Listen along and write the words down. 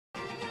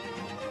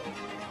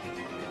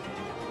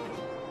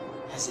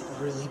Has it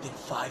really been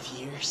 5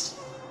 years?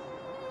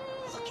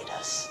 Look at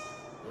us,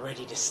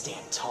 ready to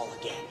stand tall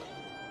again.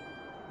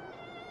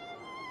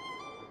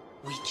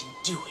 We can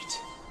do it.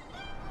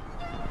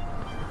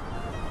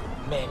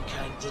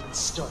 Mankind didn't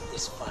start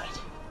this fight,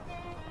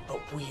 but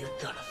we're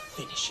gonna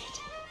finish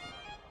it.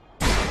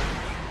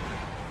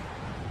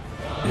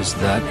 Is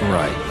that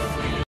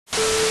right?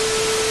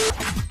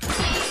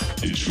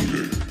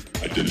 Intruder,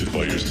 identify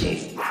yourself.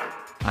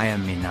 I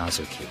am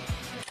Minazuki.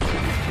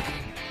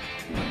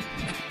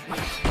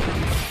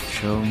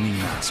 Show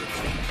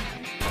Minazuki.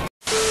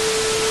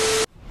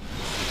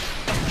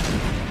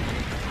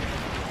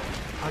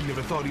 I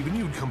never thought even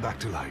you'd come back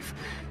to life.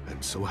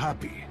 I'm so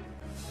happy.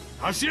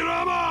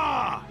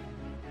 Hashirama!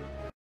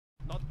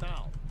 Not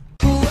now.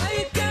 Why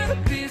you gotta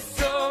be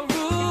so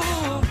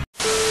rude?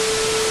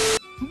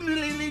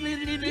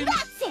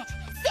 That's it!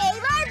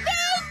 Sailor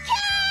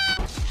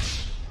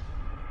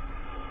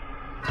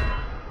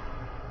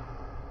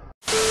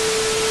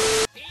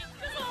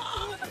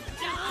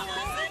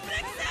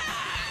Big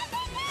Cat!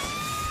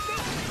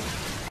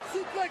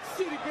 Suplex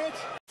City, bitch!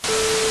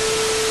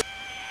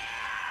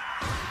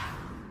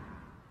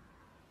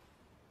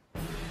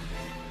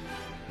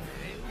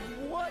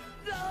 What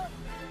the?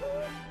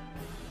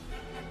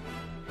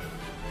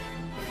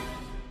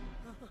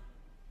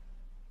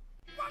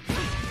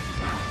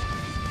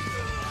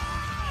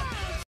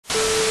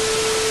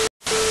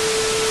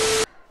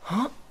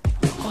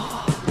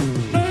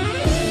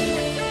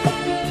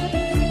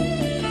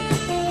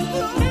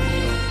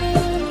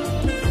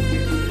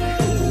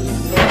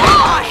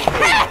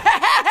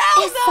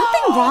 Is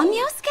something wrong,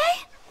 Yosuke?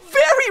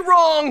 Very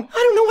wrong! I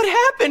don't know what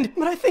happened,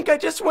 but I think I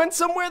just went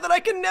somewhere that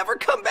I can never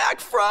come back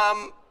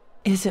from.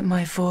 Is it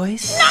my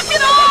voice? Knock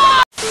it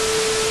off!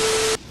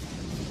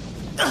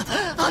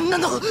 あんな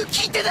の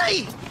聞いてな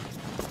い。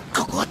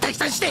ここは退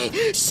散し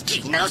て仕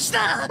切り直し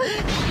だ。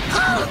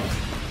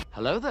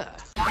Hello there.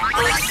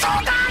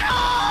 嘘だ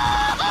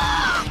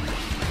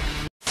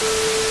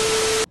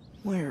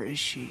ろ。 Where is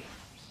she?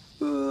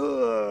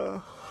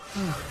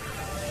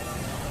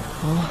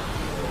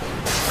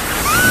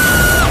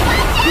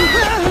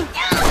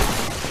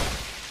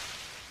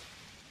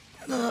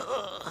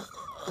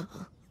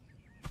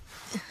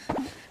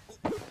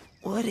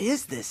 What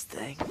is this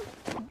thing?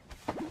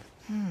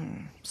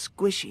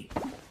 Squishy.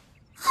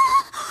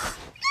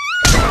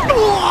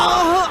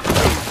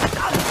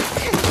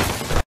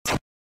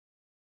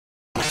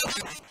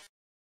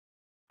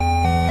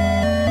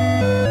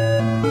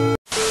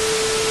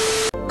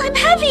 I'm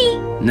heavy!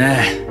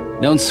 Nah,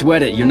 don't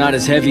sweat it. You're not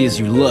as heavy as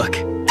you look.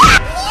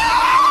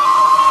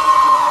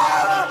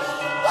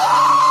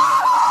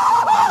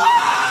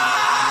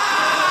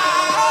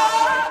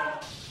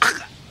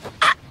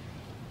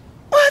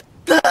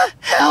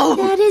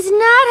 That is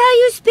not how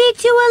you speak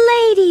to a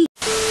lady!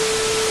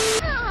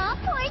 Aw,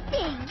 poor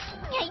thing.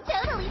 I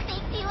totally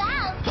faked you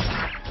out.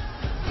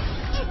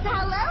 It's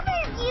all over,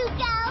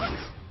 Hugo!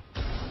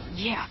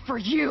 Yeah, for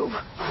you.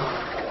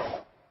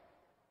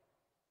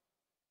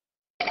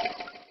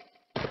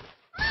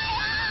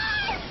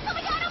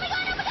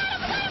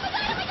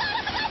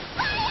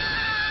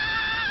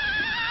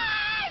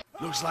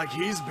 Looks like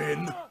he's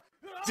been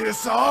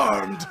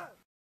disarmed.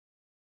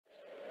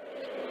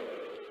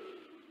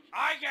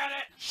 I get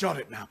it! Shut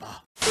it,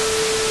 Nappa. Or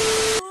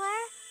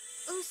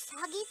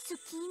Usagi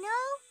Tsukino?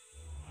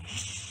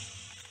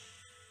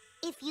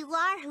 If you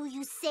are who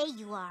you say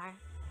you are,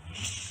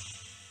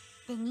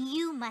 then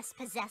you must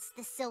possess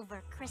the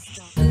silver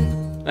crystal.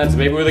 That's a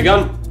baby with a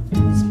gun.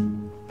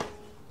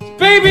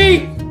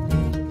 Baby!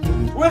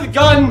 With a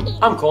gun!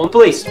 I'm calling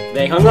police.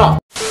 They hung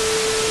up.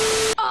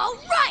 All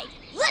right,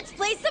 let's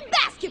play some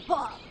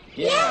basketball.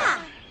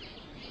 Yeah.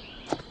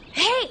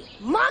 Hey,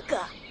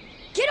 Maka,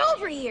 get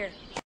over here.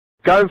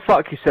 Go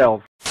fuck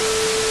yourself.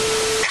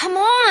 Come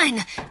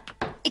on.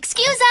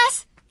 Excuse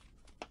us.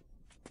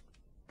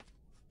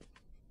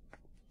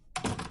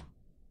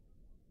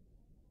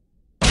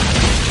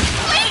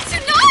 Wait,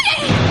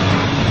 Tsunade!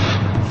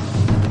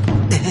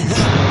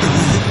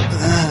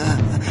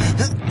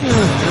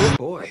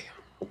 Boy,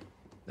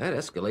 that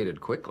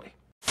escalated quickly.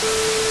 You're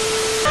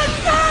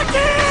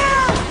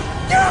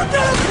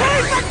gonna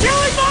pay for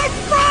killing my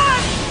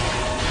friend!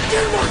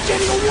 You're not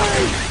getting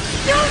away!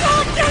 You're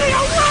not getting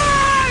away!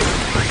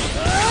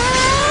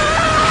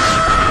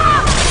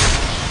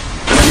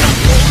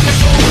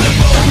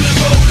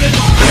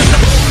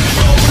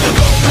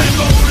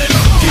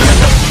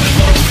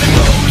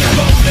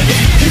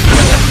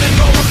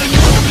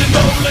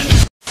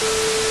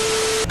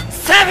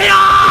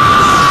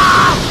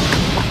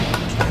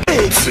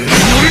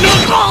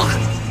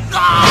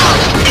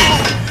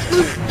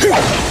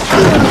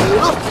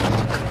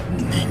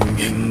人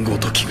間ご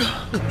ときが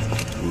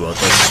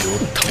私を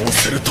倒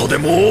せるとで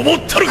も思っ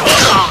たのか。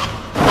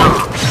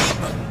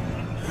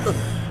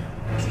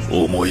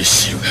思い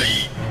知るがいい。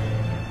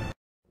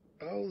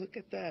Oh, look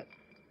at that.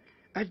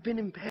 I've been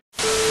in bed.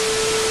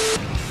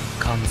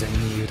 完全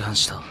に油断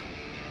した。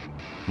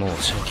もう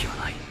勝機は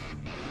ない。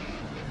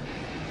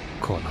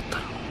こうなった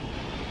ら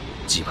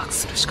自爆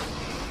するしか。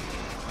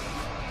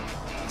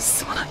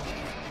すまない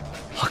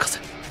博士。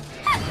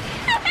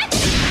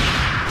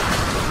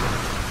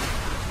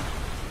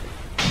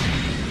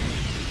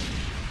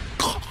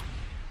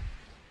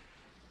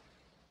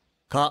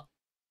か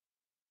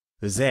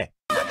うぜ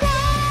え。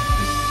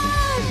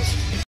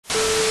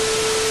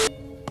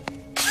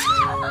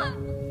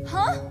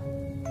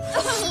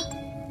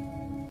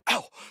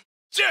How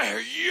dare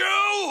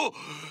you!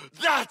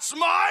 That's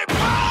my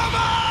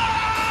mama!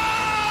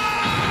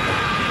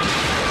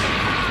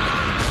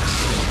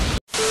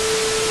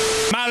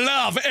 My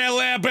love,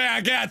 elle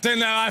baguette in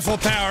the Eiffel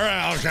Tower.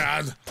 Oh,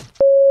 God.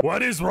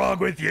 What is wrong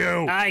with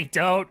you? I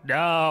don't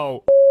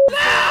know. No,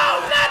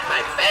 not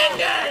my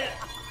fingers!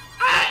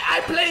 I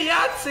play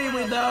Yahtzee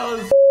with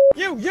those.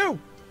 You!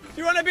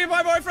 You wanna be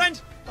my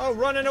boyfriend? Oh,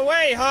 running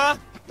away, huh?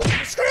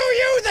 Screw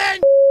you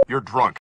then! You're drunk.